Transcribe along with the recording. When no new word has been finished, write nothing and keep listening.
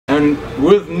and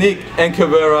with Nick and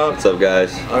Cabrera. What's up,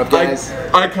 guys? What up, guys?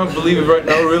 I can't believe it right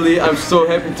now, really. I'm so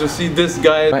happy to see this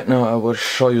guy. Right now I will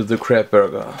show you the crab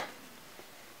burger.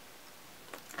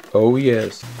 Oh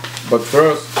yes. But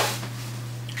first,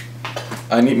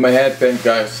 I need my headband,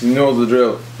 guys. You know the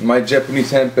drill. My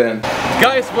Japanese headband.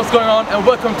 Guys, what's going on? And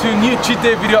welcome to a new cheat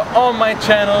day video on my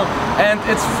channel. And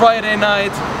it's Friday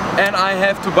night, and I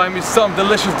have to buy me some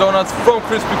delicious donuts from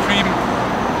Krispy Kreme.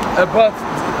 But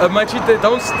my cheat day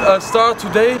don't start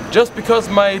today, just because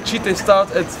my cheat day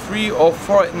starts at 3 or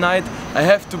 4 at night. I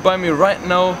have to buy me right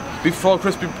now, before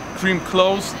Krispy Kreme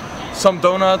close, some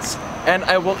donuts. And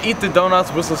I will eat the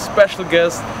donuts with a special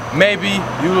guest. Maybe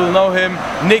you will know him,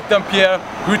 Nick DOMPIERRE.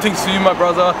 Greetings to you, my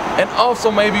brother. And also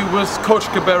maybe with Coach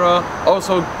Cabrera.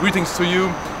 Also greetings to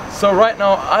you. So right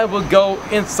now I will go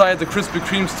inside the Krispy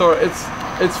Kreme store.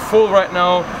 It's full right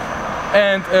now,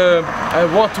 and I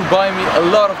want to buy me a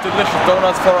lot of delicious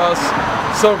donuts for us.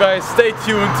 So guys, stay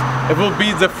tuned. It will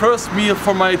be the first meal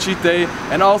for my cheat day,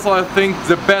 and also I think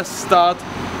the best start,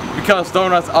 because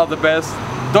donuts are the best.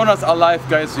 Donuts are life,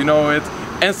 guys, you know it,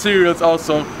 and cereals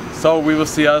also. So we will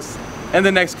see us in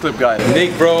the next clip, guys.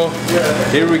 Nick, bro,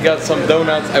 here we got some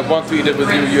donuts. I want to eat it with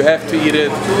you. You have to eat it.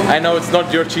 I know it's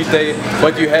not your cheat day,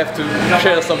 but you have to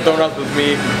share some donuts with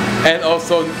me. And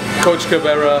also Coach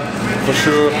Cabrera, for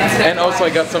sure. And also I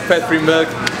got some fat-free milk,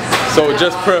 so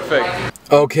just perfect.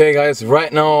 Okay, guys,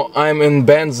 right now I'm in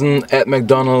Benson at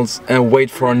McDonald's and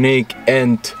wait for Nick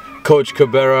and Coach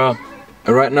Cabrera.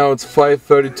 Right now it's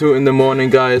 5:32 in the morning,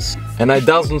 guys, and I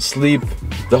doesn't sleep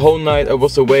the whole night. I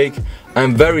was awake.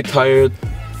 I'm very tired,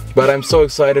 but I'm so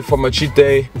excited for my cheat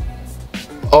day,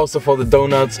 also for the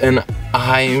donuts, and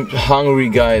I'm hungry,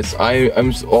 guys.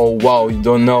 Oh wow, you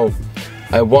don't know.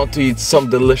 I want to eat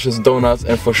some delicious donuts,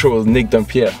 and for sure with Nick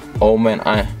DOMPIERRE. Oh man,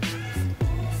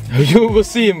 you will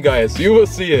see him, guys. You will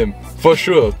see him. For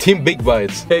sure, Team Big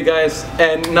Bites. Hey guys,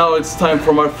 and now it's time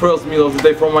for my first meal of the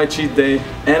day, for my cheat day.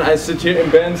 And I sit here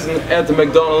in Benson at the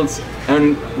McDonald's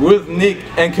and with Nick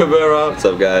and Cabrera. What's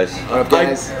up, guys? What up,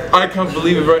 guys? I can't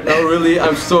believe it right now, really.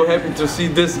 I'm so happy to see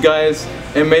this, guys.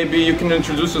 And maybe you can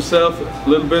introduce yourself a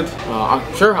little bit.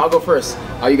 Sure, I'll go first.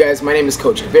 You guys, my name is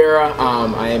Coach Cabrera.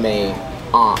 I am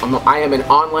an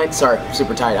online, sorry,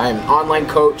 super tired. I am an online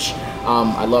coach.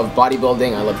 I love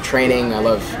bodybuilding, I love training, I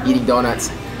love eating donuts.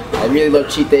 I really love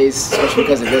cheat days, especially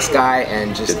because of this guy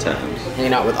and just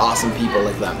hanging out with awesome people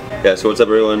like them. Yeah, so what's up,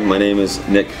 everyone? My name is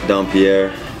Nick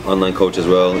DOMPIERRE, online coach as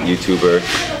well, YouTuber,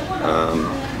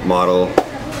 model,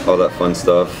 all that fun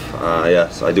stuff. Yeah,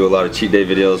 so I do a lot of cheat day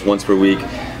videos once per week,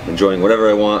 enjoying whatever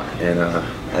I want. And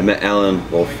I met Alan,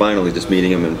 well, finally just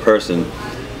meeting him in person,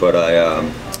 but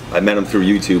I met him through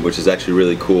YouTube, which is actually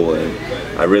really cool. And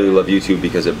I really love YouTube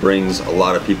because it brings a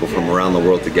lot of people from around the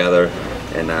world together.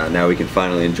 And now we can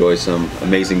finally enjoy some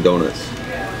amazing donuts.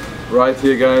 Right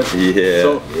here, guys. Yeah.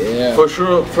 So, for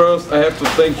sure, first I have to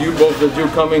thank you both that you're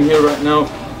coming here right now.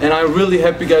 And I'm really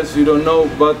happy, guys, you don't know,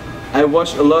 but I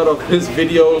watched a lot of his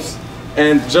videos.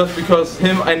 And just because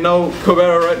him, I know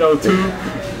Cabrera right now too.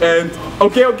 And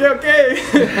okay. I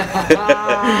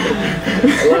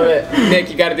love it. Nick,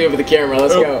 you gotta do it with the camera.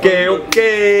 Let's go.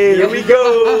 Okay, here we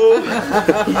go.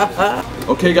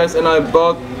 Okay, guys, and I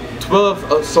bought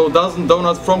 12 dozen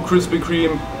donuts from Krispy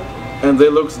Kreme, and they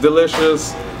look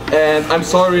delicious. And I'm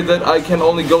sorry that I can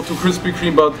only go to Krispy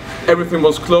Kreme, but everything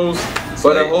was closed.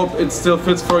 But I hope it still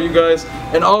fits for you guys.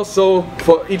 And also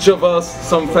for each of us,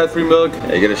 some fat-free milk.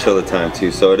 Yeah, you gotta show the time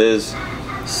too. So it is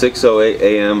 6:08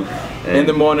 a.m. in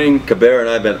the morning. Cabrera and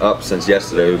I have been up since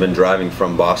yesterday. We've been driving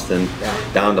from Boston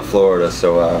down to Florida.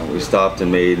 So we stopped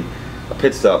and made a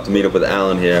pit stop to meet up with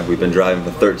Alan here. We've been driving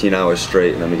for 13 hours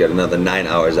straight, and then we got another 9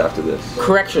 hours after this.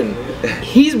 Correction,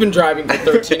 he's been driving for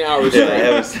 13 hours straight.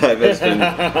 Yeah, I've been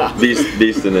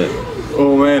beasting it.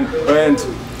 Oh man, and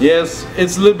yes,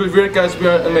 it's a little bit weird, guys. We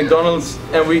are at McDonald's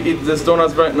and we eat these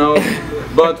donuts right now.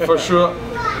 But for sure,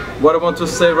 what I want to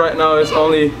say right now is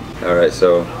only... Alright,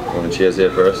 so want to cheers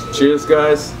here first? Cheers,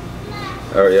 guys.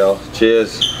 Alright, y'all.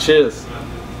 Cheers. Cheers.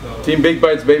 Team Big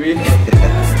Bites, baby.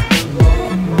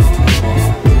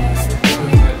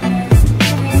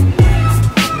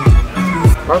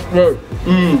 That's good.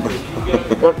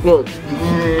 That's good.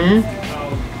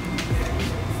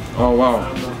 Oh wow.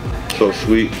 So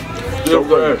sweet. So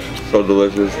fresh. So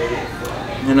delicious.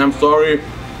 And I'm sorry.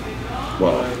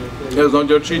 Well, it's not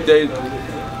your cheat day,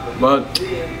 but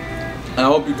I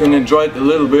hope you can enjoy it a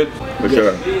little bit. For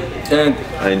sure. And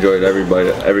I enjoyed every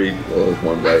bite,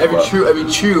 one bite. Every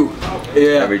chew.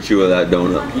 Yeah. Every chew of that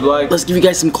donut. You like? Let's give you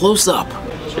guys some close up.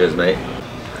 Cheers, mate.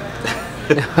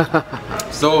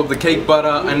 So the cake butter,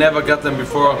 I never got them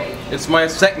before. It's my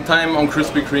second time on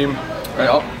Krispy Kreme.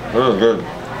 Oh. Oh, good.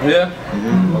 Yeah?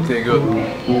 Okay, good.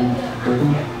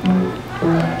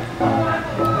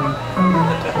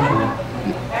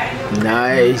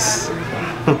 Nice.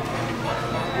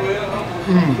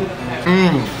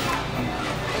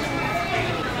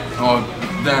 Oh,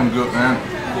 damn good, man.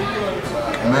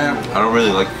 Man, I don't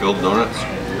really like filled donuts,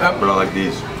 but I like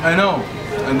these. I know.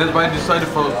 And that's why I decided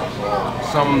for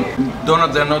some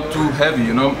donuts that are not too heavy,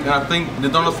 you know? And I think the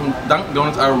donuts from Dunkin'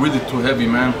 Donuts are really too heavy,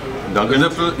 man. Dunkin'?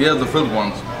 Yeah, the filled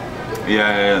ones.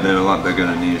 Yeah, they're a lot bigger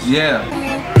than these. Yeah.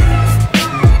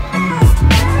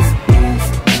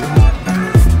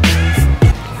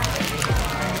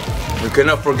 You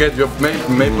cannot forget your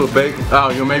maple bacon.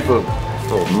 Your maple.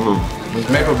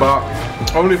 Maple bar.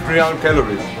 Only 300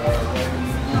 calories.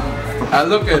 I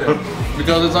look at it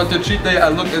because it's not the cheat day. I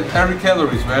look at every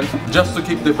calories, man, just to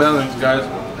keep the balance, guys.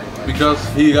 Because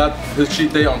he got his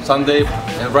cheat day on Sunday,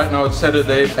 and right now it's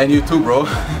Saturday, and you too, bro.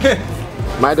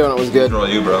 My donut was good. Roll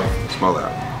you, bro. Smell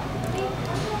that.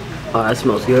 Oh, that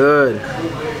smells good.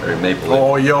 Very maple.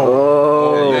 Oh, yo.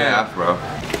 Oh, yeah, bro.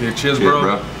 Okay, cheers,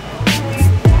 bro.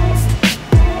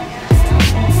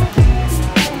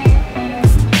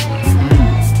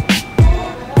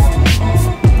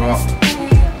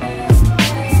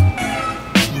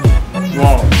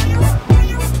 Wow.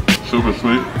 Super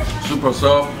sweet. Super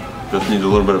soft. Just needs a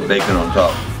little bit of bacon on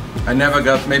top. I never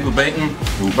got maple bacon,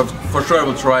 but for sure I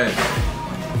will try it.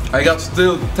 I got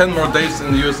still 10 more days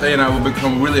in the USA and I will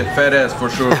become really a fat ass for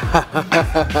sure.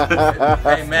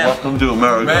 Hey man. Welcome to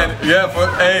America. Man, yeah,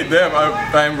 hey damn,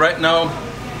 I'm right now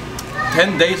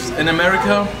 10 days in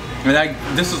America and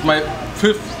this is my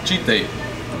 5th cheat day.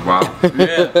 Wow.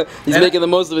 Yeah. He's making the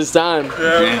most of his time.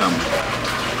 Yeah.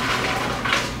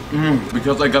 Damn.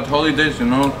 Because I got holidays, you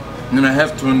know, and I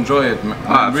have to enjoy it.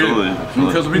 Absolutely.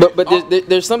 Because But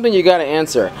there's something you gotta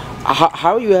answer.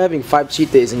 How are you having 5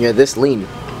 cheat days and you're this lean?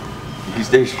 He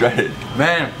stays shredded.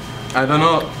 Man, I don't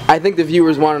know. I think the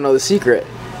viewers want to know the secret.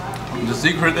 The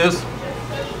secret is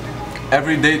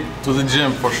every day to the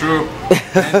gym for sure,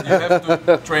 and you have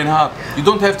to train hard. You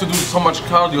don't have to do so much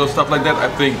cardio stuff like that, I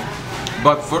think,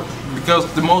 but because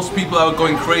the most people are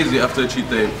going crazy after a cheat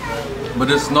day, but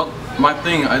it's not my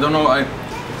thing. I don't know.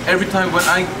 Every time when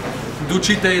I do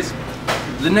cheat days,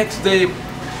 the next day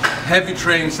heavy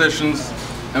training sessions,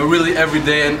 and really every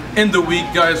day, and in the week,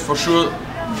 guys, for sure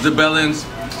the balance.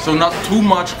 So not too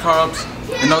much carbs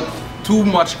and not too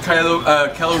much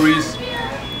calories,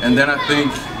 and then I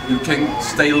think you can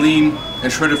stay lean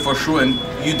and shredded for sure, and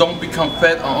you don't become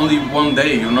fat on only one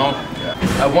day, you know.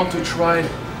 I want to try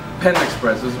Panda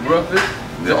Express. Is it worth it?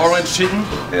 The orange chicken.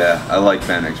 Yeah, I like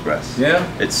Panda Express. Yeah.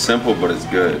 It's simple, but it's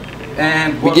good.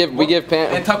 And We give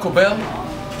Panda. and Taco Bell.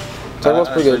 Taco Bell's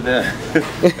pretty good.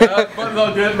 But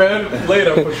not good, man.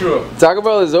 Later for sure. Taco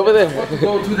Bell is over I there. want to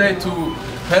go today to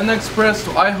Panda Express, to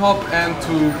IHOP, and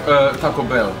to Taco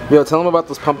Bell. Yo, tell them about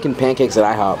those pumpkin pancakes at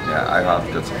IHOP. Yeah, I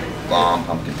have got some bomb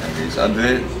pumpkin pancakes. Are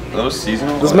those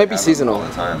seasonal? Those might be seasonal. All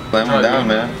the time. Slam them down,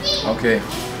 man. Okay.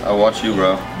 I'll watch you,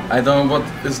 bro. I don't know what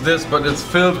is this, but it's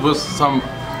filled with some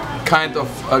kind of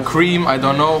cream. I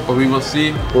don't know, but we will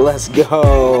see. Let's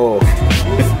go.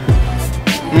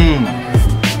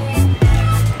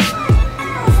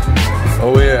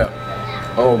 Oh yeah.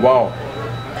 Oh wow.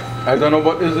 I don't know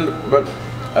what is it, but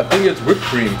I think it's whipped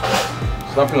cream.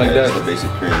 Something like It's that. the basic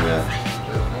cream, yeah.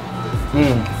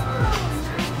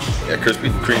 Yeah,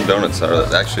 Krispy Kreme donuts are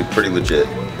actually pretty legit.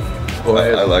 Oh,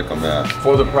 I like them, yeah.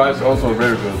 For the price, also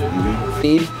very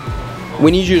good. We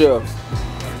need you to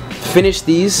finish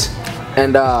these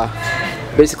and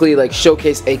basically like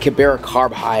showcase a Kibera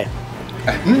carb high.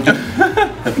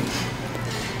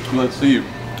 Let's see.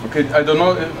 Okay, I don't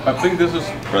know. I think this is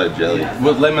Probably jelly.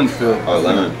 with lemon filled. Oh,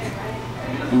 lemon.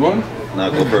 You want? No,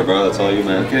 go for it, bro. That's all you,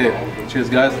 man. Okay. Cheers,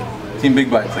 guys. Team Big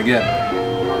Bites again.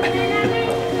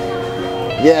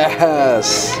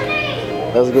 Yes.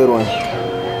 That was a good one.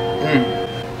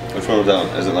 Which one was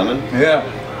that? Is it lemon? Yeah.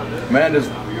 Man, it's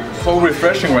so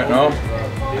refreshing right now.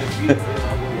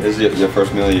 This is your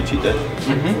first meal of your cheat day?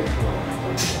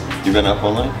 You been up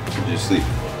all night? Or did you sleep?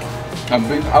 I've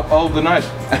been up all the night.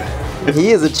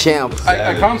 He is a champ.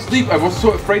 I can't sleep. I was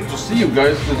so afraid to see you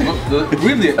guys.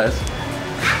 Really.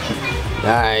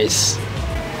 Nice.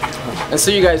 And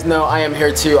so you guys know I am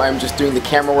here too. I'm just doing the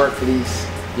camera work for these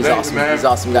Thanks, man.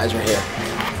 awesome guys right here.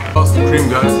 Boston cream,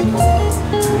 guys.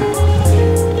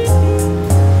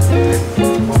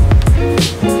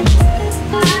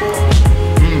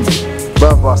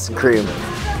 Love Boston cream.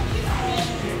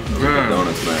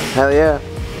 Donuts, man. Hell yeah.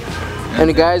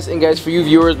 And guys, for you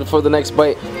viewers, before the next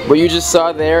bite, what you just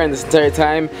saw there and this entire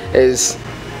time is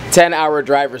 10-hour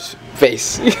driver's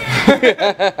face. It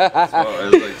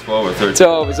was like 12 or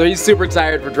 13. So he's super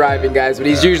tired for driving, guys, but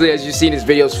he's usually, as you've seen his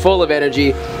videos, full of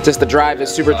energy. Just the drive is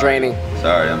super draining.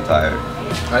 Sorry, I'm tired.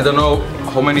 I don't know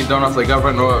how many donuts I got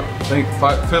right now. I think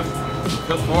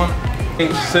fifth one.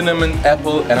 Cinnamon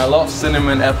apple, and I love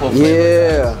cinnamon apple flavor.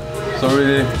 Yeah. So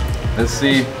really, let's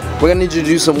see. We're gonna need you to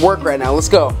do some work right now. Let's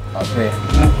go. Okay.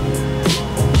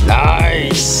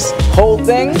 Nice. Whole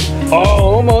thing?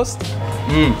 Oh, almost.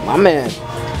 My man.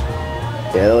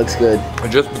 Yeah, that looks good.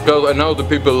 Just because I know the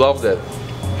people love that.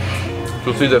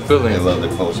 To see the filling. They love the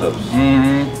close-ups.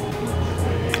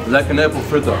 Like an apple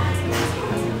fritter.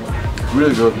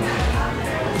 Really good.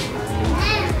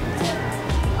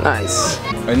 Nice.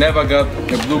 I never got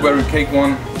a blueberry cake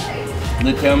one.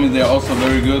 They tell me they're also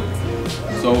very good.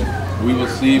 So we will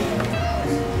see.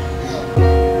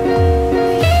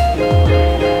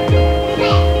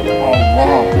 Oh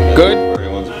wow. Good? Blueberry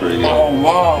ones are pretty good. Oh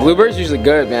wow. Blueberry's usually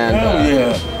good, man. Hell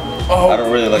yeah. I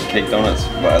don't really like cake donuts,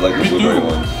 but I like the blueberry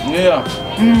ones. Yeah.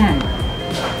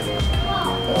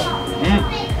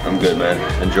 I'm good, man.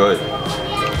 Enjoy it.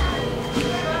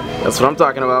 That's what I'm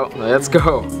talking about. Let's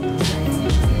go.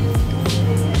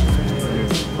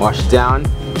 Wash it down.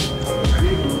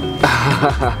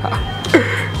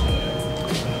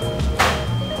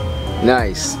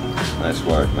 Nice. Nice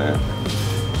work, man.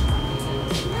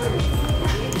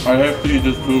 I have to eat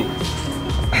this too.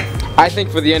 I think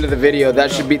for the end of the video,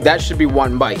 that should be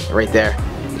one bite right there.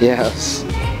 Yes.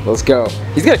 Let's go.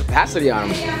 He's got a capacity on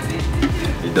him.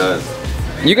 He does.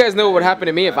 You guys know what would happen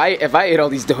to me if I ate all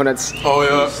these donuts. Oh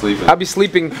yeah. Sleeping. I'd be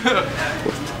sleeping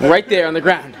right there on the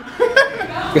ground.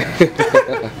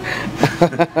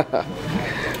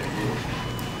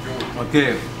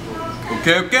 Okay.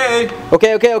 Okay.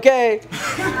 You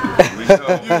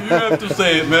have to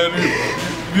say it, man.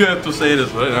 You have to say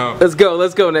this right now. Let's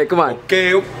go, Nick. Come on.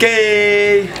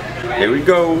 Okay. Here we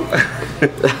go.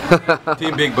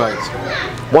 Team Big Bites.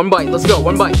 One bite. Let's go.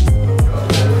 One bite.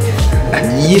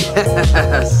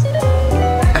 Yes.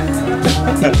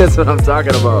 That's what I'm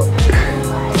talking about.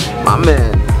 My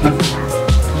man.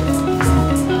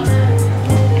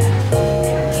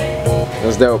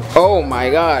 That's dope. Oh my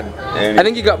god. I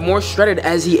think he got more shredded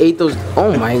as he ate those.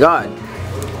 Oh my god.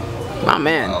 My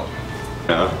man. Wow.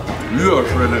 Yeah. You are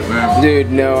shredded, man.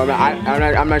 Dude, no,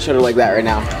 I'm not shredded like that right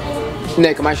now.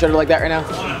 Nick, am I shredded like that right now?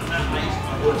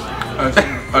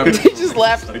 He just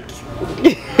laughed.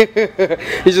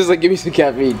 He's just like, give me some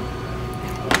caffeine.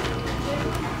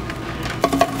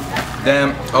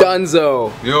 Damn. Oh.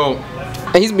 Dunzo. Yo.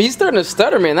 And he's starting to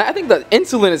stutter, man. I think the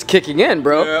insulin is kicking in,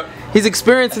 bro. Yeah. He's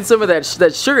experiencing some of that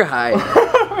sugar high.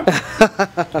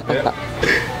 Yeah.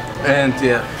 And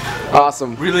yeah.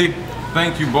 Awesome. Really,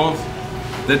 thank you both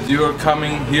that you're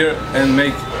coming here and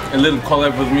make a little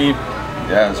collab with me.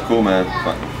 Yeah, it's cool, man.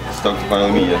 Stoked to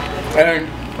finally meet you. And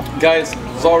guys,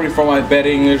 sorry for my bad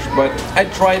English, but I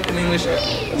tried in English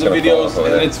in the videos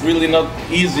and it's really not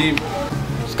easy.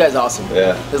 This guy's awesome.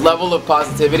 Yeah. His level of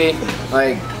positivity,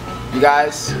 like, you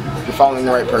guys, you're following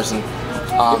the right person.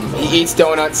 He eats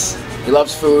donuts, he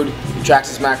loves food, he tracks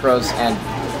his macros, and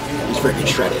he's freaking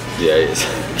shredded. Yeah, he is.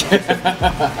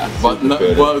 But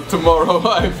well, tomorrow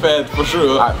I'm fat for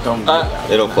sure.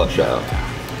 It'll flush out.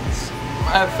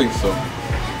 I think so.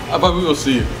 But we will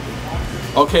see.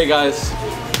 Okay guys,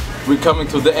 we're coming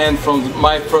to the end from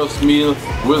my first meal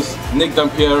with Nick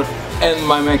Dompierre and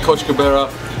my man Coach Cabrera.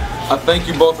 I thank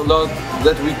you both a lot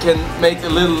that we can make a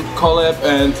little collab,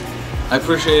 and I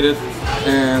appreciate it.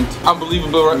 And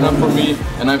unbelievable right now for me,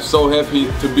 and I'm so happy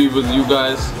to be with you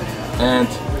guys. And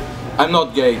I'm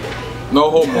not gay. No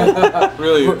homo.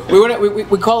 Really.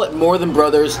 We call it more than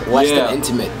brothers, less than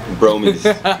intimate. Bromies.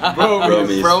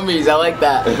 Bromies, I like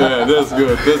that. Yeah, that's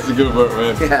good. That's a good word,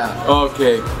 man. Yeah.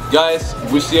 Okay, guys,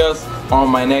 we see us on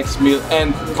my next meal,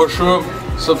 and for sure,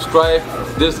 subscribe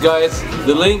this, guys.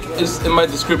 The link is in my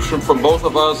description from both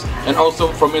of us, and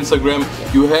also from Instagram.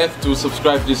 You have to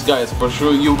subscribe this, guys. For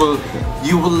sure, you will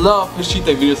love his cheat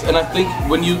day videos. And I think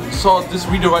when you saw this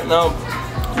video right now,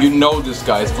 you know this,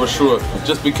 guys, for sure.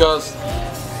 Just because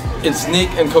it's Nick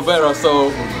and Cabrera,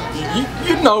 so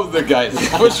you know the guys,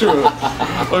 for sure.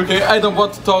 Okay, I don't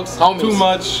want to talk too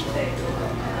much.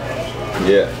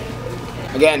 Yeah.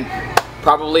 Again,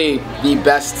 probably the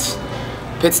best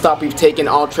pit stop we've taken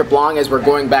all trip long, as we're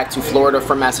going back to Florida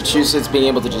from Massachusetts, being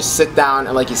able to just sit down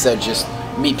and, like you said, just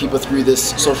meet people through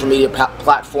this social media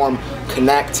platform,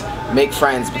 connect, make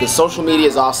friends, because social media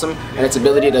is awesome and its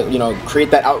ability to, you know,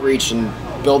 create that outreach and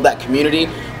build that community,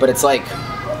 but it's like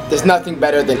there's nothing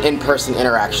better than in-person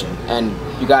interaction, and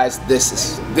you guys,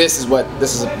 this is what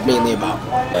this is mainly about.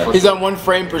 He's on 1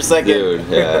 frame per second. Dude,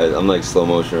 yeah, I'm like slow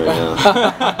motion right now.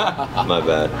 My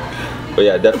bad. But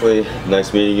yeah, definitely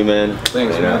nice meeting you, man.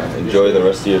 Thanks, and, man. Enjoy the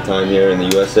rest of your time here in the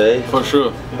USA. For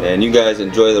sure. And you guys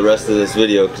enjoy the rest of this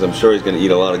video because I'm sure he's gonna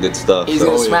eat a lot of good stuff. He's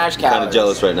gonna smash calories. Kind of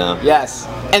jealous right now. Yes,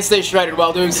 and stay shredded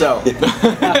while doing so.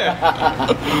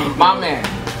 My man.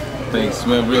 Thanks,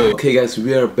 man, really. Okay guys,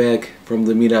 we are back from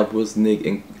the meetup with Nick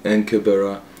and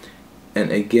Cabera.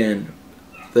 And again,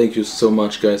 thank you so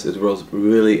much guys, it was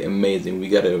really amazing. We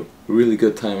got a really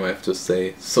good time, I have to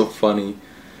say. So funny.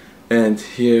 And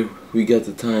here we got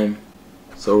the time.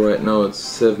 So right now it's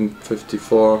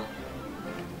 7:54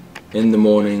 in the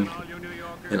morning.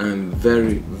 And I'm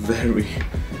very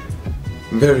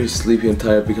sleepy and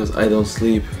tired because I don't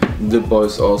sleep. The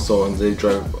boys also, and they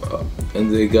drive and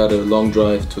they got a long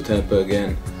drive to Tampa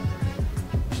again.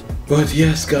 But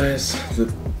yes guys,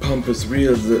 the pump is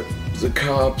real, the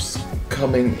carbs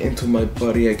coming into my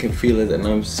body, I can feel it, and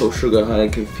I'm so sugar high, I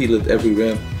can feel it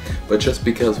everywhere. But just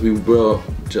because we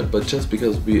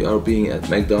are being at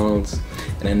McDonald's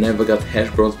and I never got hash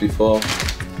browns before,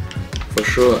 for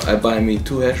sure I buy me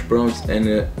 2 hash browns and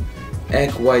a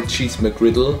egg white cheese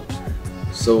McGriddle.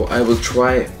 So I will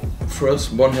try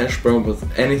first 1 hash brown with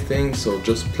anything, so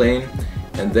just plain,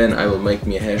 and then I will make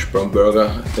me a hash brown burger,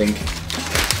 I think.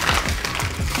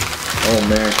 Oh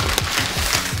man,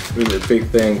 really big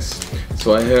thanks.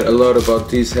 So I heard a lot about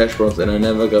these hash browns and I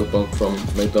never got one from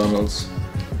McDonald's.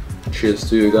 Cheers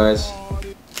to you guys.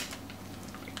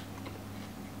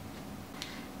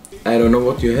 I don't know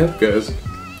what you have guys.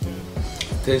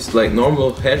 Tastes like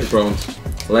normal hash browns,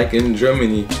 like in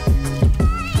Germany.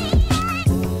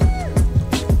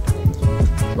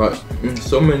 But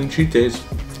so many cheat days,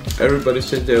 everybody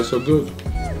said they are so good.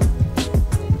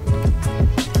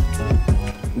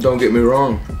 Don't get me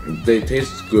wrong, they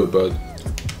taste good, but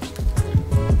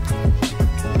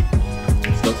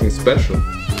it's nothing special.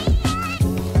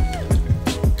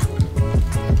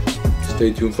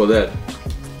 Stay tuned for that.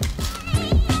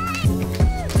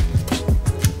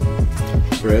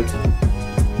 Bread.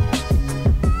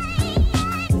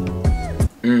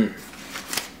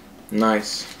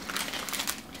 Nice.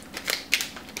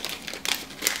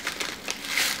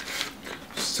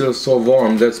 Still so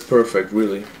warm, that's perfect,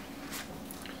 really.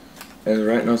 And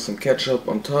right now some ketchup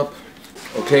on top.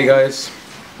 Okay guys,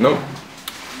 nope.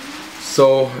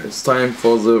 So it's time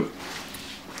for the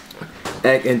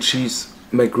egg and cheese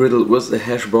McGriddle with a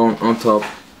hash brown on top.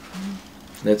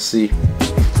 Let's see.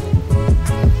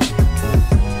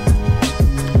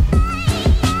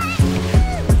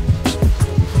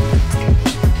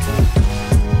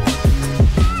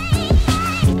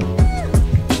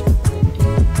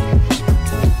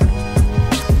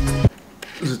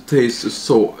 The taste is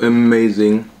so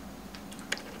amazing.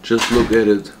 Just look at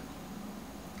it.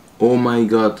 Oh my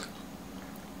god.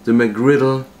 The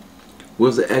McGriddle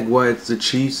with the egg whites, the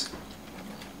cheese,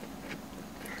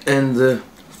 and the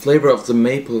flavor of the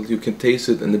maple, you can taste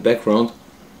it in the background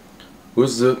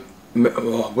with the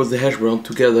hash brown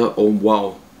together. Oh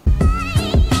wow.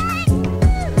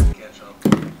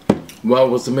 Wow,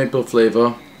 with the maple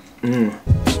flavor.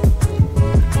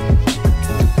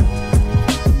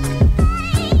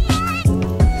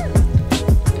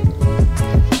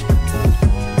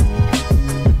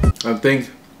 I think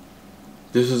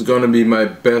this is gonna be my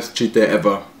best cheat day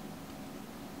ever.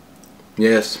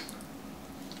 Yes.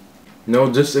 No,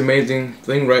 this amazing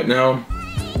thing right now.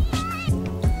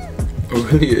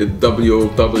 Really a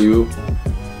WOW.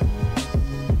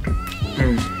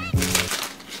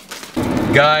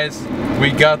 Guys,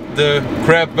 we got the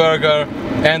crab burger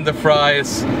and the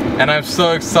fries, and I'm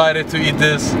so excited to eat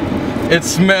this. It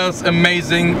smells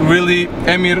amazing, really.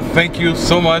 Emir, thank you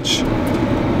so much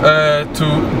to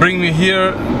bring me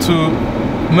here to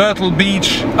Myrtle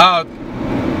Beach,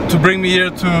 to bring me here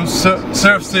to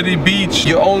Surf City Beach.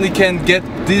 You only can get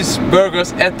these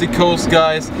burgers at the coast,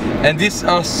 guys, and these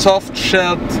are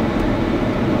soft-shelled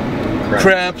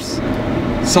crabs,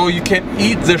 so you can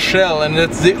eat the shell, and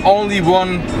that's the only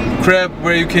one crab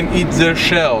where you can eat the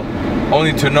shell,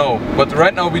 only to know. But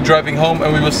right now we're driving home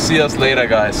and we will see us later,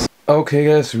 guys. Okay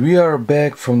guys, we are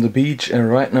back from the beach, and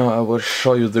right now I will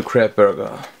show you the crab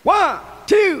burger. 1,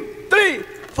 2, 3,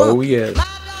 4. Oh yes.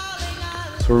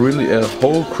 So really a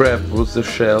whole crab with the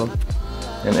shell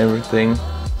and everything,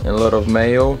 and a lot of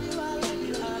mayo.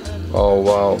 Oh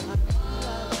wow.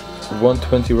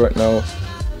 1:20 right now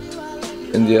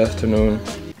in the afternoon.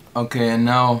 Okay, and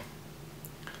now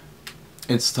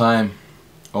it's time.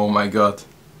 Oh my god.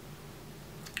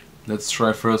 Let's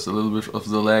try first a little bit of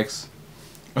the legs.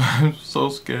 I'm so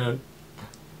scared.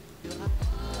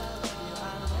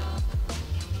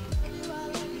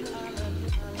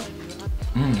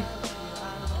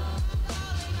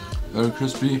 Very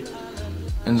crispy,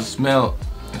 and the smell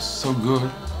is so good.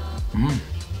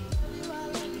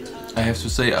 I have to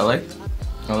say I like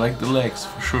the legs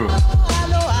for sure.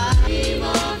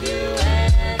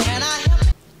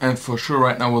 And for sure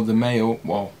right now with the mayo,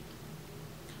 wow.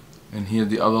 And here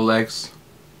the other legs.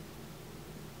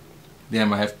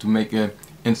 Damn, I have to make an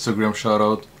Instagram shout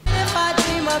out.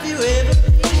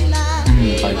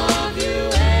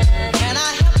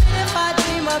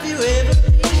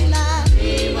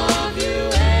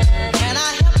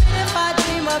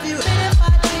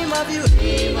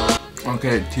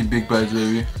 Okay, 2 big bites,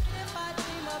 baby.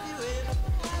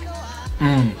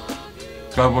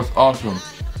 That was awesome.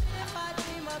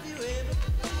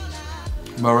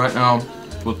 But right now,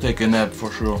 we'll take a nap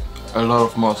for sure. A lot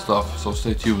of more stuff, so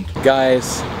stay tuned.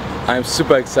 Guys, I'm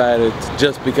super excited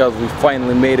just because we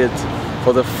finally made it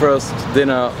for the first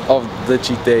dinner of the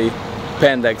cheat day,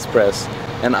 Panda Express.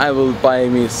 And I will buy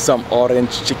me some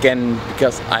orange chicken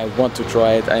because I want to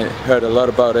try it. I heard a lot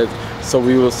about it, so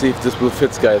we will see if this will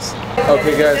fit, guys.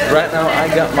 Okay guys, right now I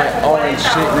got my orange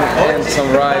chicken and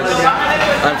some rice.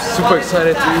 I'm super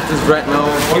excited to eat this right now.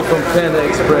 Here from Panda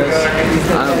Express.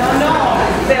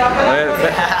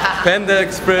 Panda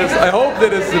Express. I hope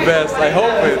that it's the best. I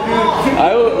hope it.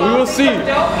 We will see.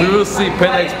 We will see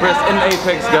Panda Express in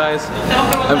Apex, guys.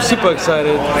 I'm super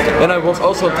excited. And I was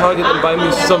also on Target and buy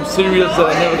me some cereals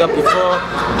that I never got before,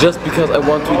 just because I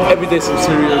want to eat every day some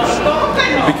cereals.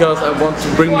 Because I want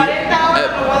to bring me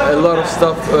a lot of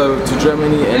stuff to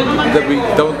Germany and that we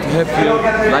don't have here,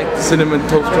 like the cinnamon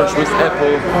toast crunch with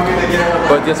apple.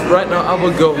 But yes, right now I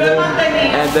will go home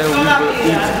and then we will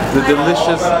eat the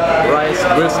delicious rice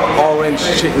with orange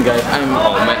chicken, guys.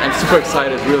 I'm super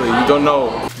excited, really. You don't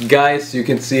know. Guys, you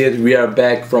can see it. We are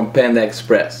back from Panda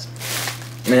Express.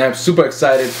 And I'm super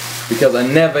excited because I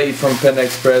never eat from Panda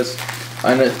Express.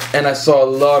 And I saw a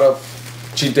lot of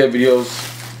cheat day videos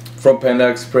from Panda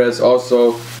Express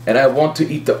also. And I want to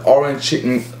eat the orange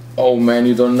chicken. Oh man,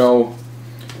 you don't know.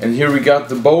 And here we got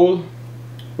the bowl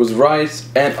with rice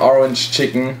and orange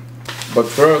chicken. But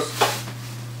first,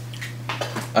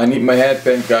 I need my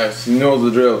headband, guys. You know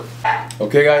the drill.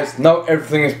 Okay guys, now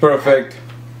everything is perfect.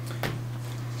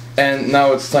 And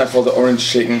now it's time for the orange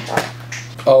chicken.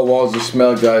 Oh wow, the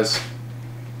smell, guys.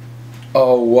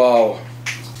 Oh wow.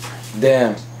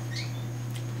 Damn.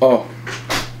 Oh.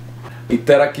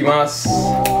 Itadakimasu.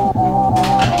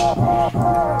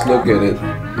 Look at it.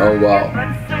 Oh wow.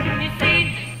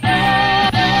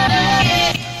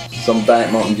 Some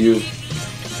Diet Mountain Dew.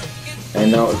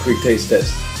 And now a quick taste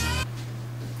test.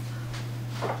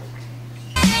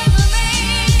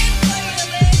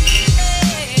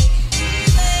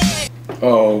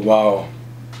 Oh wow.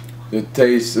 The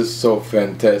taste is so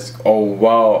fantastic. Oh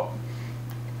wow.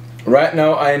 Right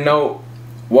now I know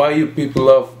why you people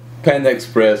love Panda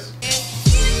Express.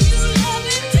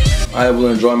 I will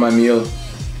enjoy my meal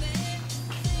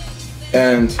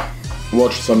and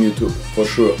watch some YouTube for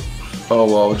sure. Oh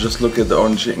wow, just look at the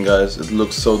orange chicken, guys. It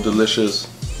looks so delicious.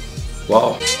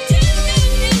 Wow.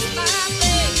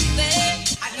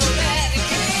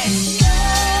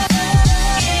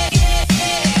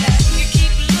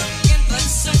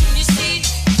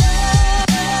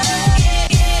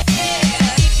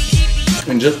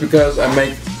 And just because I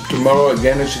make tomorrow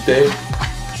again a cheat day,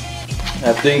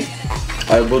 I think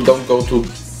I don't go to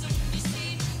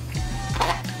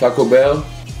Taco Bell,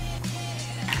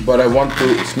 but I want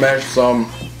to smash some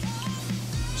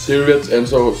cereals and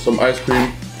so some ice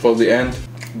cream for the end.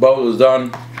 Bowl is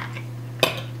done,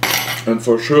 and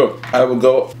for sure I will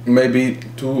go maybe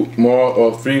 2 more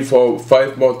or 3, 4,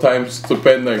 5 more times to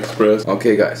Panda Express.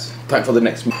 Okay guys, time for the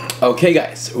next meal. Okay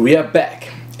guys, we are back,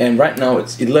 and right now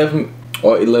it's 11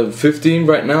 or 11:15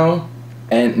 right now,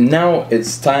 and now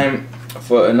it's time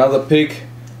for another pick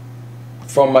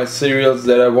from my cereals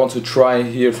that I want to try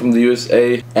here from the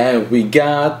USA. And we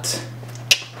got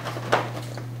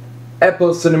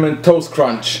Apple Cinnamon Toast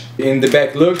Crunch in the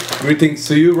back. Look, greetings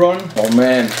to you, Ron. Oh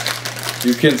man,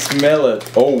 you can smell it.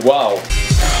 Oh wow.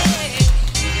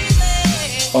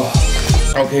 Oh.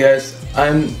 Okay guys,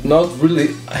 I'm not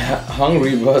really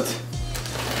hungry, but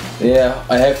yeah,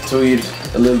 I have to eat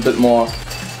a little bit more.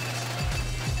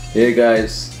 Here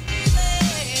guys.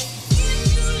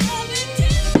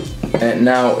 And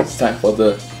now it's time for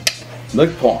the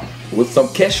milk pong with some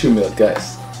cashew milk,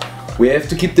 guys. We have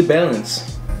to keep the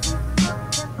balance.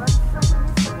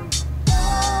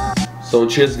 So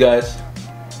cheers guys.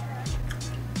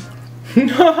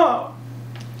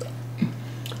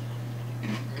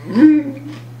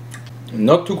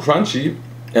 Not too crunchy,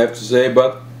 I have to say,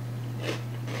 but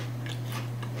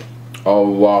oh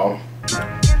wow.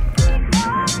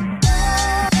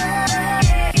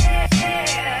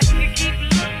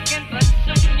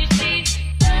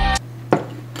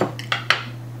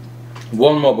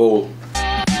 One more bowl.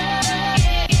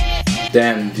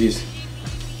 Damn, the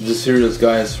cereals,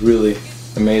 guys, really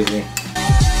amazing.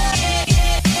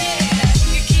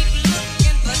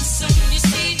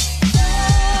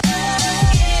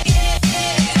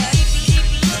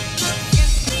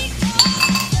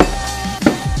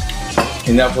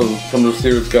 Enough from the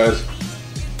cereals, guys.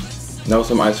 Now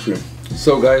some ice cream.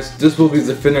 So guys, this will be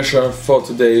the finisher for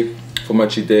today, for my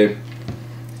cheat day.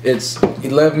 It's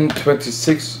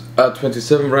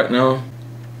 11:27 right now.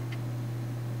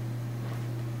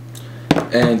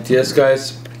 And yes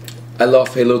guys, I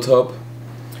love Halo Top.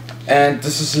 And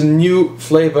this is a new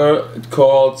flavor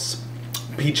called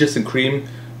Peaches and Cream.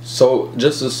 So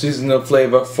just a seasonal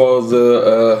flavor for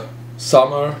the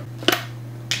summer.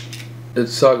 It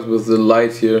sucks with the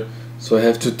light here, so I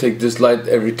have to take this light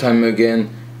every time again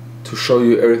to show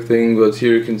you everything, but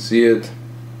here you can see it.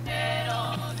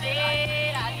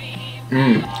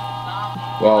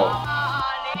 Wow.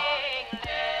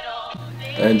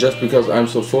 And just because I'm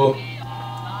so full,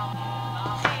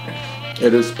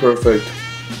 it is perfect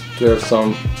to have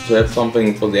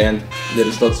something for the end that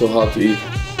is not so hard to eat.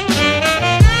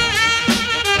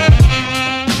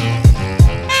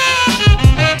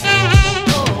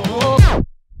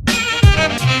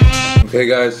 Okay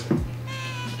guys,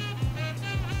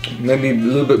 maybe a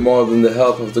little bit more than the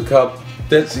half of the cup.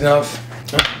 That's enough.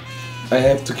 I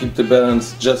have to keep the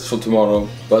balance just for tomorrow.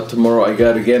 But tomorrow I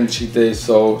got again cheat day,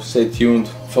 so stay tuned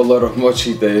for a lot of more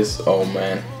cheat days. Oh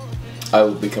man, I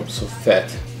will become so fat.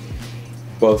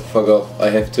 But fuck off, I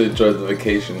have to enjoy the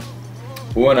vacation.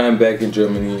 When I'm back in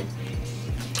Germany,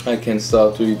 I can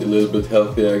start to eat a little bit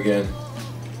healthier again.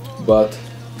 But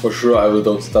for sure I will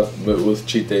don't stop with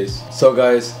cheat days. So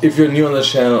guys, if you're new on the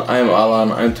channel, I'm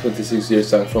Alan, I'm 26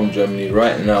 years young from Germany,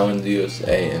 right now in the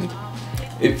USA, and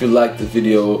if you liked the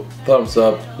video, thumbs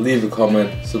up, leave a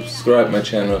comment, subscribe my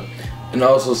channel, and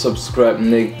also subscribe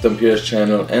Nick DOMPIERRE's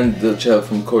channel and the channel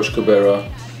from Coach Cabrera.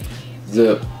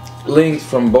 The links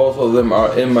from both of them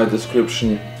are in my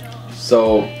description,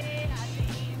 so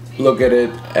look at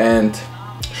it and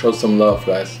show some love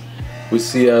guys. We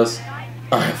see us.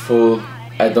 I'm full.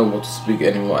 I don't want to speak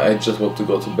anymore, I just want to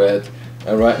go to bed.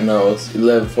 And right now it's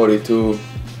 11:42.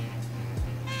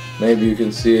 Maybe you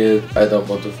can see it, I don't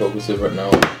want to focus it right now.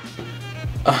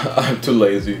 I'm too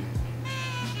lazy.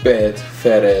 Bad,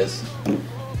 fat ass.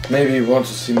 Maybe you want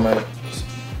to see my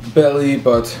belly,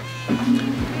 but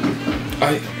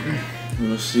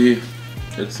you see,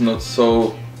 it's not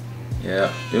so,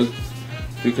 yeah,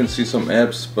 you can see some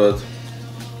abs, but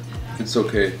it's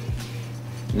okay.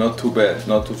 Not too bad,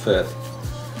 not too fat.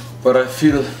 But I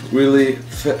feel really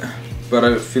fat,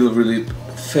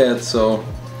 so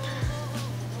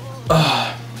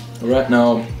right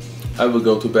now I will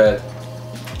go to bed.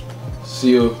 See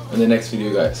you in the next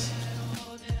video guys.